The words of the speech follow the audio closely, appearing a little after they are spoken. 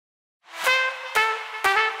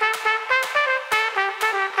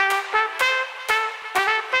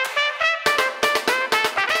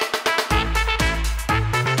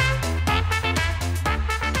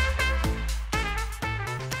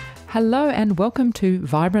Hello and welcome to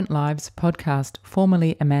Vibrant Lives podcast,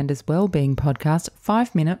 formerly Amanda's Wellbeing podcast,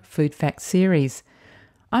 5-minute food facts series.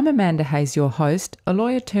 I'm Amanda Hayes, your host, a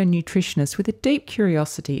lawyer turned nutritionist with a deep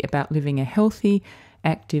curiosity about living a healthy,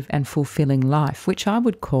 active and fulfilling life, which I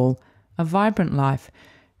would call a vibrant life,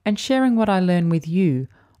 and sharing what I learn with you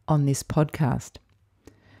on this podcast.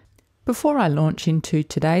 Before I launch into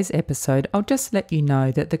today's episode, I'll just let you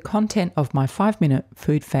know that the content of my 5-minute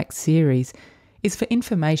food facts series is for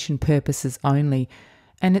information purposes only,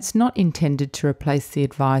 and it's not intended to replace the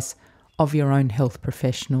advice of your own health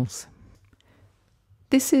professionals.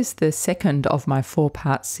 This is the second of my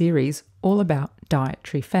 4-part series all about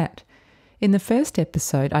dietary fat. In the first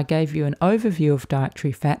episode, I gave you an overview of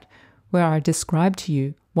dietary fat where I described to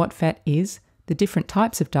you what fat is, the different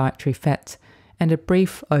types of dietary fats, and a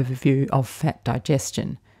brief overview of fat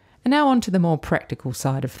digestion. And now on to the more practical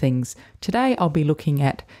side of things. Today I'll be looking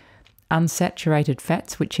at unsaturated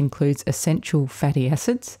fats, which includes essential fatty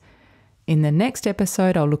acids. In the next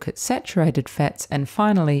episode, I'll look at saturated fats and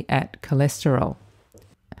finally at cholesterol.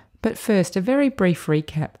 But first, a very brief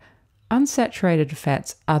recap. Unsaturated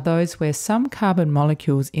fats are those where some carbon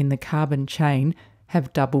molecules in the carbon chain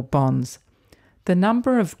have double bonds. The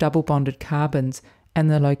number of double bonded carbons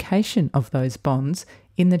and the location of those bonds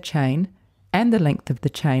in the chain and the length of the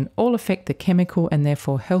chain all affect the chemical and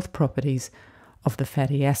therefore health properties of the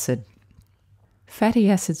fatty acid. Fatty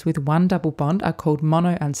acids with one double bond are called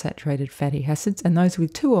monounsaturated fatty acids, and those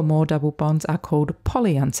with 2 or more double bonds are called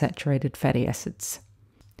polyunsaturated fatty acids.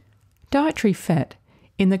 Dietary fat,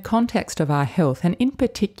 in the context of our health and in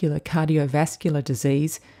particular cardiovascular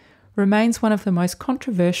disease, remains one of the most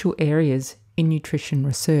controversial areas in nutrition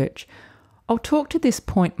research. I'll talk to this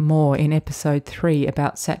point more in episode 3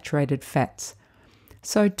 about saturated fats.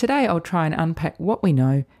 So today I'll try and unpack what we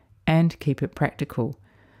know and keep it practical.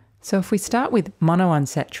 So if we start with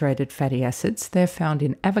monounsaturated fatty acids, they're found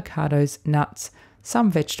in avocados, nuts,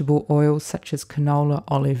 some vegetable oils such as canola,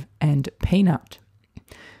 olive and peanut.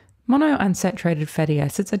 Monounsaturated fatty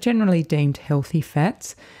acids are generally deemed healthy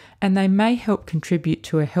fats, and they may help contribute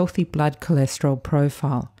to a healthy blood cholesterol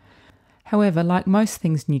profile. However, like most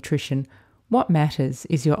things nutrition, what matters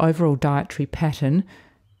is your overall dietary pattern,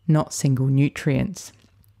 not single nutrients.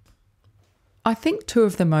 I think 2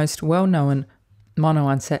 of the most well-known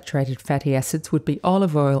monounsaturated fatty acids would be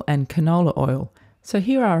olive oil and canola oil. So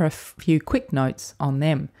here are a few quick notes on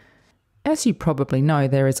them. As you probably know,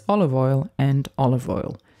 there is olive oil and olive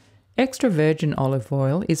oil. Extra virgin olive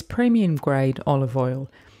oil is premium grade olive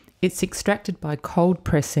oil. It's extracted by cold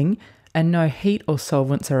pressing and no heat or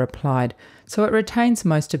solvents are applied, so it retains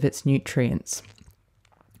most of its nutrients.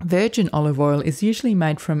 Virgin olive oil is usually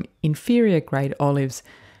made from inferior grade olives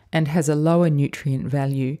and has a lower nutrient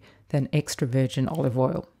value than extra virgin olive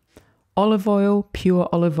oil. Olive oil, pure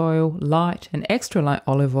olive oil, light and extra light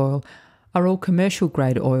olive oil are all commercial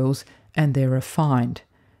grade oils and they're refined.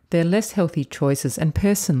 They're less healthy choices and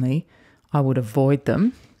personally, I would avoid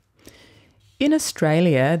them. In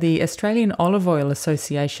Australia, the Australian Olive Oil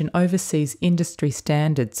Association oversees industry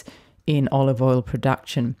standards in olive oil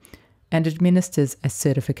production and administers a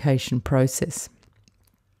certification process.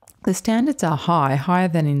 The standards are higher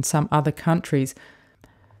than in some other countries,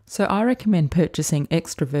 so I recommend purchasing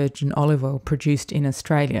extra virgin olive oil produced in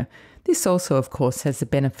Australia. This also, of course, has the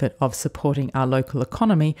benefit of supporting our local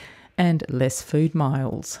economy and less food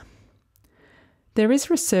miles. There is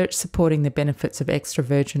research supporting the benefits of extra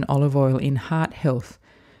virgin olive oil in heart health,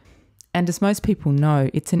 and as most people know,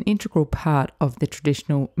 it's an integral part of the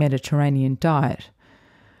traditional Mediterranean diet.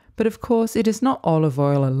 But of course, it is not olive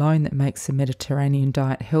oil alone that makes the Mediterranean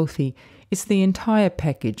diet healthy, it's the entire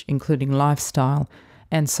package, including lifestyle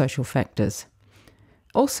and social factors.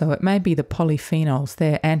 Also, it may be the polyphenols,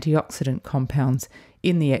 they're antioxidant compounds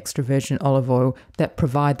in the extra virgin olive oil that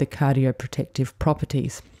provide the cardioprotective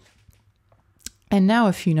properties. And now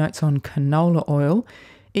a few notes on canola oil.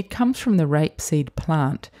 It comes from the rapeseed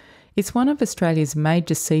plant. It's one of Australia's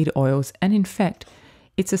major seed oils, and in fact,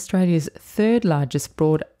 it's Australia's 3rd largest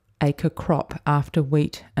broadacre crop after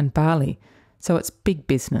wheat and barley, so it's big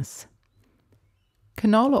business.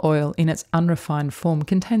 Canola oil in its unrefined form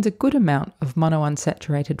contains a good amount of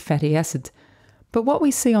monounsaturated fatty acids, but what we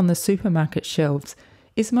see on the supermarket shelves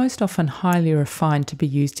is most often highly refined to be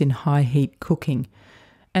used in high heat cooking.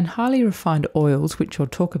 And highly refined oils, which I'll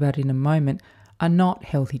talk about in a moment, are not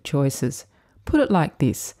healthy choices. Put it like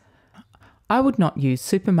this. I would not use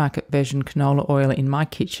supermarket version canola oil in my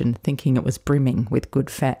kitchen thinking it was brimming with good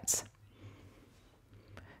fats.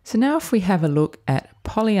 So now if we have a look at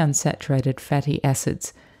polyunsaturated fatty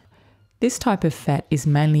acids, This type of fat is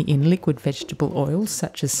mainly in liquid vegetable oils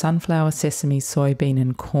such as sunflower, sesame, soybean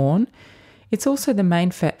and corn. It's also the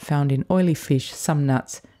main fat found in oily fish, some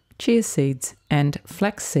nuts, chia seeds and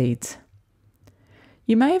flax seeds.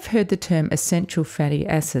 You may have heard the term essential fatty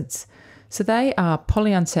acids. So they are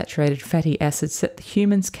polyunsaturated fatty acids that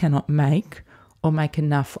humans cannot make or make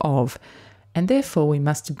enough of, and therefore we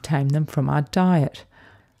must obtain them from our diet.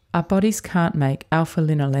 Our bodies can't make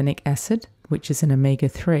alpha-linolenic acid, which is an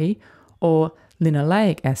omega-3, or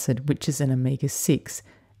linoleic acid, which is an omega-6,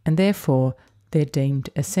 and therefore they're deemed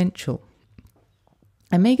essential.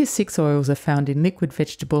 Omega-6 oils are found in liquid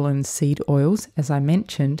vegetable and seed oils, as I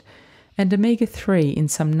mentioned, and omega-3 in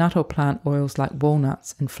some nut or plant oils like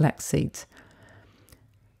walnuts and flax seeds.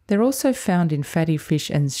 They're also found in fatty fish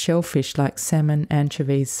and shellfish like salmon,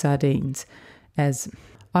 anchovies, sardines, as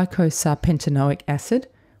eicosapentaenoic acid,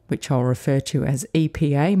 which I'll refer to as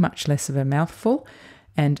EPA, much less of a mouthful,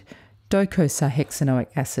 and docosahexaenoic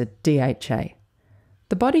acid, DHA.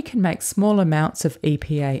 The body can make small amounts of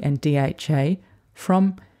EPA and DHA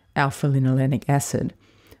from alpha-linolenic acid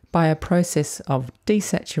by a process of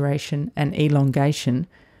desaturation and elongation,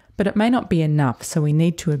 but it may not be enough, so we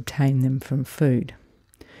need to obtain them from food.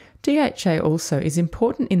 DHA also is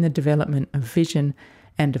important in the development of vision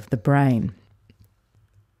and of the brain.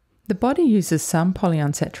 The body uses some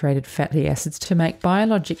polyunsaturated fatty acids to make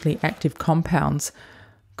biologically active compounds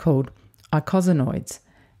called eicosanoids,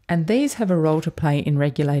 and these have a role to play in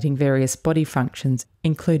regulating various body functions,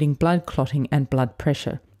 including blood clotting and blood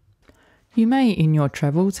pressure. You may, in your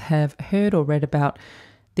travels, have heard or read about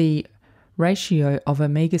the ratio of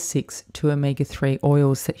omega-6 to omega-3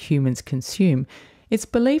 oils that humans consume. It's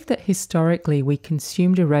believed that historically we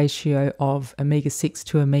consumed a ratio of omega-6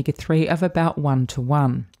 to omega-3 of about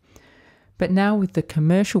 1:1. But now with the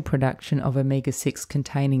commercial production of omega-6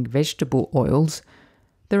 containing vegetable oils,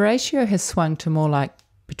 the ratio has swung to more like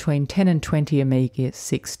between 10 and 20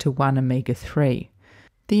 omega-6 to 1 omega-3.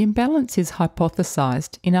 The imbalance is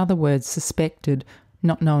hypothesized, in other words suspected,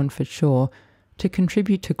 not known for sure, to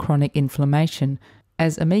contribute to chronic inflammation,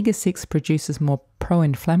 as omega-6 produces more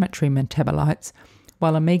pro-inflammatory metabolites,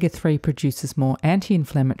 while omega-3 produces more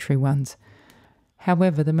anti-inflammatory ones.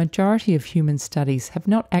 However, the majority of human studies have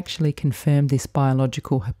not actually confirmed this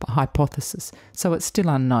biological hypothesis, so it's still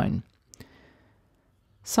unknown.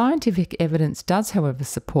 Scientific evidence does, however,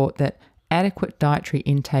 support that adequate dietary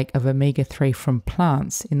intake of omega-3 from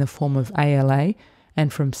plants in the form of ALA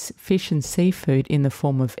and from fish and seafood in the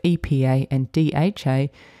form of EPA and DHA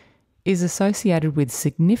is associated with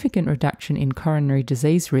significant reduction in coronary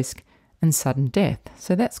disease risk and sudden death,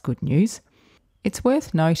 so that's good news. It's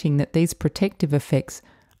worth noting that these protective effects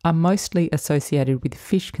are mostly associated with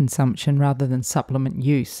fish consumption rather than supplement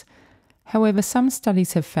use. However, some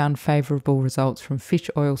studies have found favourable results from fish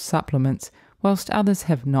oil supplements, whilst others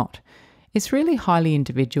have not. It's really highly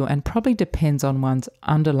individual and probably depends on one's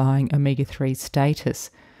underlying omega-3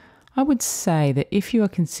 status. I would say that if you are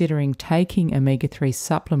considering taking omega-3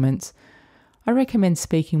 supplements, I recommend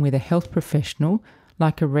speaking with a health professional,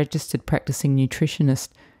 like a registered practicing nutritionist,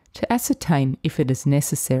 to ascertain if it is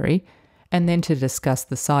necessary, and then to discuss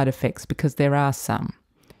the side effects because there are some.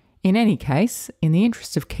 In any case, in the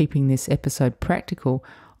interest of keeping this episode practical,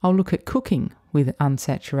 I'll look at cooking with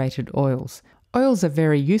unsaturated oils. Oils are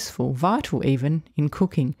very useful, vital even, in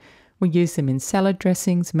cooking. We use them in salad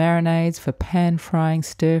dressings, marinades, for pan frying,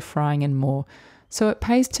 stir frying and more, so it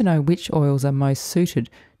pays to know which oils are most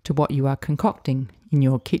suited to what you are concocting in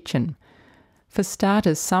your kitchen. For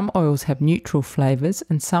starters, some oils have neutral flavours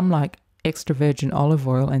and some, like extra virgin olive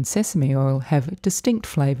oil and sesame oil, have distinct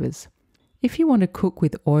flavours. If you want to cook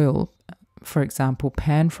with oil, for example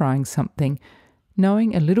pan frying something,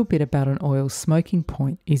 knowing a little bit about an oil's smoking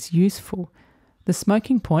point is useful. The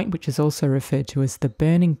smoking point, which is also referred to as the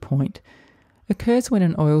burning point, occurs when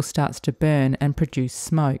an oil starts to burn and produce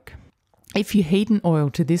smoke. If you heat an oil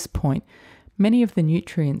to this point, many of the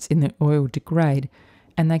nutrients in the oil degrade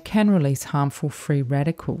and they can release harmful free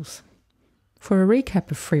radicals. For a recap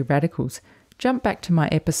of free radicals, jump back to my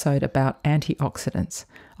episode about antioxidants.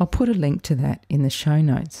 I'll put a link to that in the show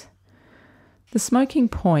notes. The smoking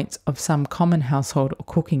points of some common household or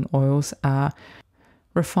cooking oils are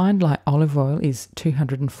refined light olive oil is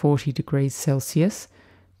 240 degrees Celsius,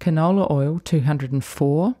 canola oil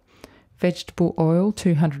 204, vegetable oil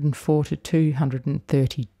 204 to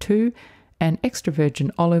 232, and extra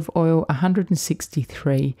virgin olive oil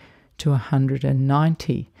 163 to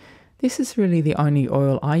 190. This is really the only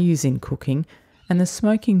oil I use in cooking, and the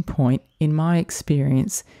smoking point, in my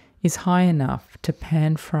experience, is high enough to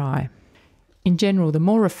pan fry. In general, the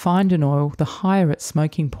more refined an oil, the higher its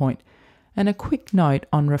smoking point, And a quick note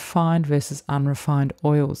on refined versus unrefined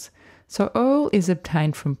oils. So oil is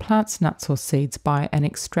obtained from plants, nuts or seeds by an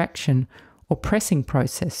extraction or pressing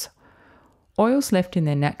process. Oils left in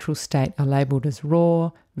their natural state are labelled as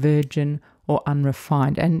raw, virgin or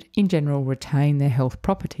unrefined and in general retain their health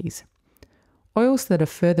properties. Oils that are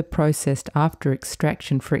further processed after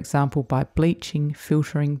extraction, for example by bleaching,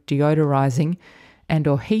 filtering, deodorizing and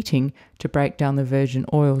or heating to break down the virgin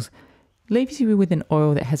oils, leaves you with an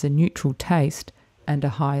oil that has a neutral taste and a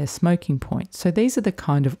higher smoking point. So these are the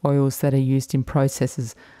kind of oils that are used in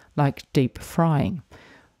processes like deep frying.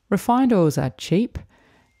 Refined oils are cheap,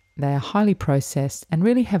 they are highly processed and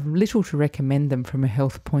really have little to recommend them from a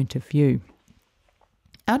health point of view.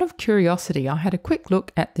 Out of curiosity, I had a quick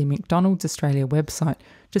look at the McDonald's Australia website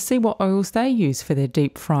to see what oils they use for their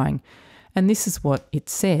deep frying, and this is what it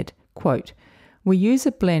said, quote, "We use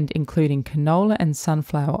a blend including canola and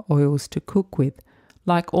sunflower oils to cook with.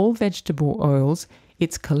 Like all vegetable oils,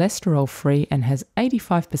 it's cholesterol-free and has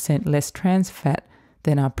 85% less trans fat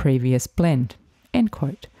than our previous blend." End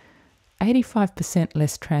quote. 85%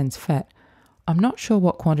 less trans fat. I'm not sure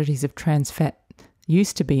what quantities of trans fat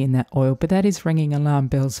used to be in that oil, but that is ringing alarm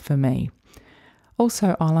bells for me.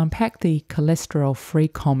 Also, I'll unpack the cholesterol-free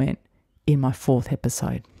comment in my 4th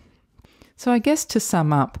episode. So I guess to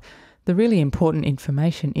sum up, the really important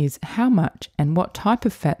information is how much and what type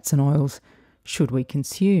of fats and oils should we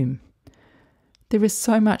consume. There is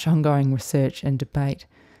so much ongoing research and debate.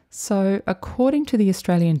 So according to the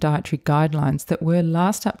Australian Dietary Guidelines that were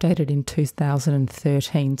last updated in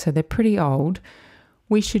 2013, so they're pretty old,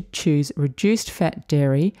 we should choose reduced fat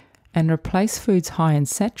dairy and replace foods high in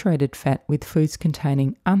saturated fat with foods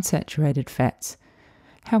containing unsaturated fats.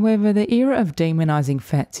 However, the era of demonising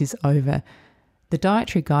fats is over. The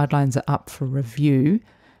dietary guidelines are up for review,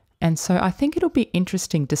 and so I think it'll be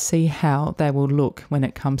interesting to see how they will look when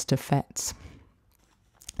it comes to fats.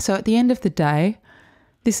 So at the end of the day,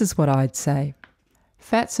 this is what I'd say.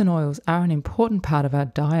 Fats and oils are an important part of our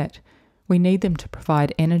diet. We need them to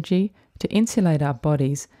provide energy, to insulate our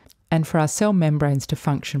bodies, and for our cell membranes to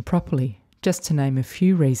function properly, just to name a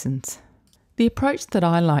few reasons. The approach that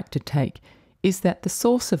I like to take is that the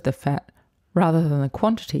source of the fat, rather than the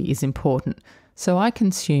quantity, is important. So I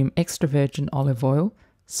consume extra virgin olive oil,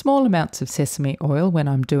 small amounts of sesame oil when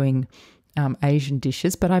I'm doing Asian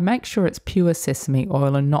dishes, but I make sure it's pure sesame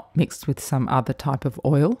oil and not mixed with some other type of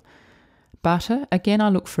oil. Butter, again I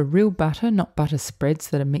look for real butter, not butter spreads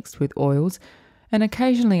that are mixed with oils, and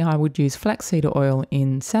occasionally I would use flaxseed oil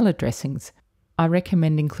in salad dressings. I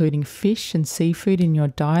recommend including fish and seafood in your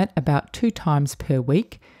diet about 2 times per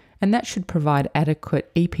week, and that should provide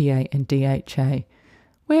adequate EPA and DHA.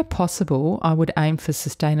 Where possible, I would aim for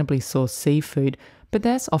sustainably sourced seafood, but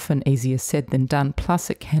that's often easier said than done, plus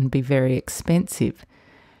it can be very expensive.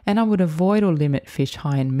 And I would avoid or limit fish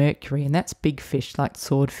high in mercury, and that's big fish like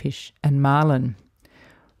swordfish and marlin.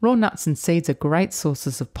 Raw nuts and seeds are great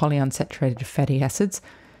sources of polyunsaturated fatty acids,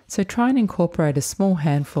 so try and incorporate a small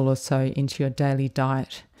handful or so into your daily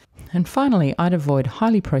diet. And finally, I'd avoid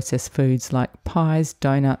highly processed foods like pies,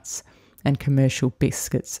 donuts, and commercial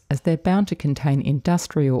biscuits, as they're bound to contain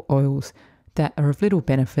industrial oils that are of little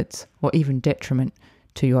benefits or even detriment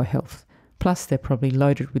to your health. Plus, they're probably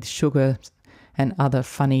loaded with sugar and other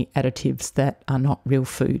funny additives that are not real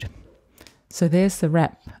food. So there's the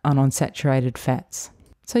wrap on unsaturated fats.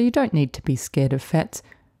 So you don't need to be scared of fats.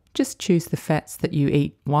 Just choose the fats that you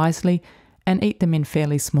eat wisely and eat them in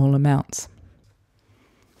fairly small amounts.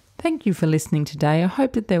 Thank you for listening today. I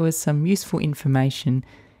hope that there was some useful information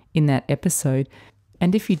in that episode.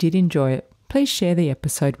 And if you did enjoy it, please share the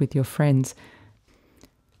episode with your friends.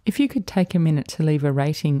 If you could take a minute to leave a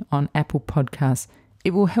rating on Apple Podcasts,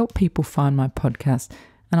 it will help people find my podcast,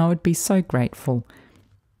 and I would be so grateful.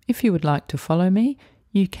 If you would like to follow me,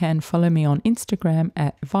 you can follow me on Instagram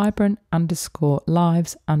at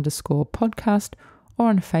vibrant_lives_podcast or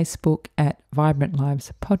on Facebook at Vibrant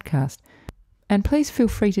Lives Podcast. And please feel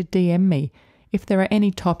free to DM me if there are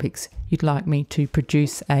any topics you'd like me to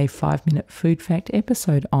produce a 5-minute food fact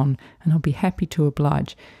episode on, and I'll be happy to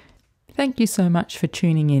oblige. Thank you so much for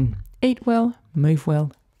tuning in. Eat well, move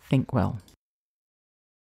well, think well.